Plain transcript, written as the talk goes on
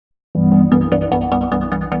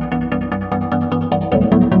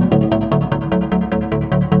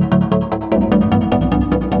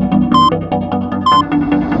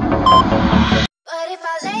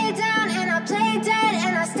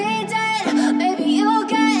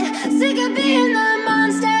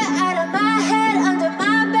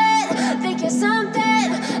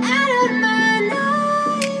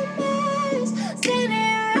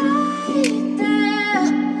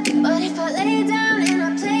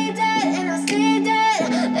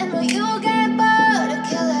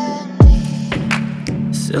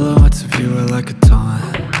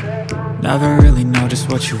never really know just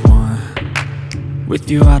what you want. With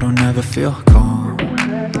you I don't ever feel calm.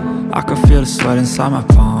 I can feel the sweat inside my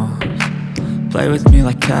palms. Play with me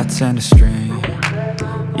like cats and a string.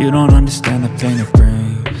 You don't understand the pain it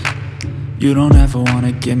brings. You don't ever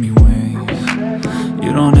wanna give me wings.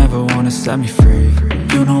 You don't ever wanna set me free.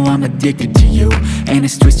 You know I'm addicted to you, and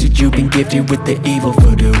it's twisted, you've been gifted with the evil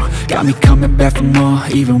voodoo. Got me coming back for more,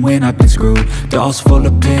 even when I've been screwed. Dolls full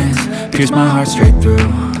of pins, pierce my heart straight through.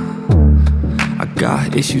 I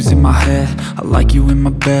got issues in my head, I like you in my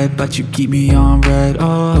bed, but you keep me on red.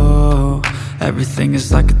 Oh, everything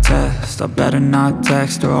is like a test, I better not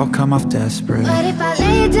text or I'll come off desperate. But if I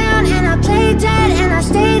lay down and I play dead and I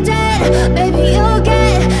stay dead, baby you'll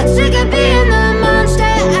get sick of being the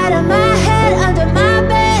monster out of my head, under my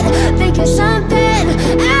bed, thinking something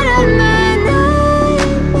out of my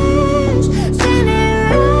nightmares, standing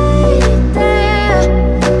right there.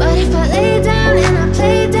 But if I lay down and I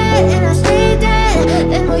play dead and I stay dead,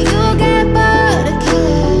 then will you get bored of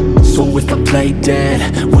killing? So if I play dead,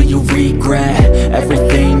 will you regret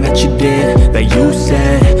everything that you did, that you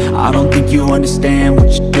said? I don't think you understand what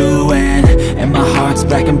you're doing, and my heart's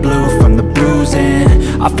black and blue from the bruising.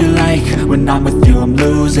 I feel like when I'm with you I'm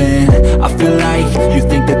losing. I feel like you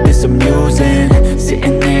think that this amusing,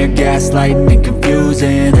 sitting there gaslighting and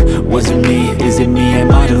confusing. Was it me? Is it me?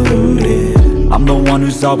 Am I deluded? I'm the one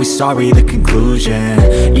who's always sorry, the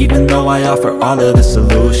conclusion. Even though I offer all of the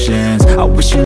solutions, I wish you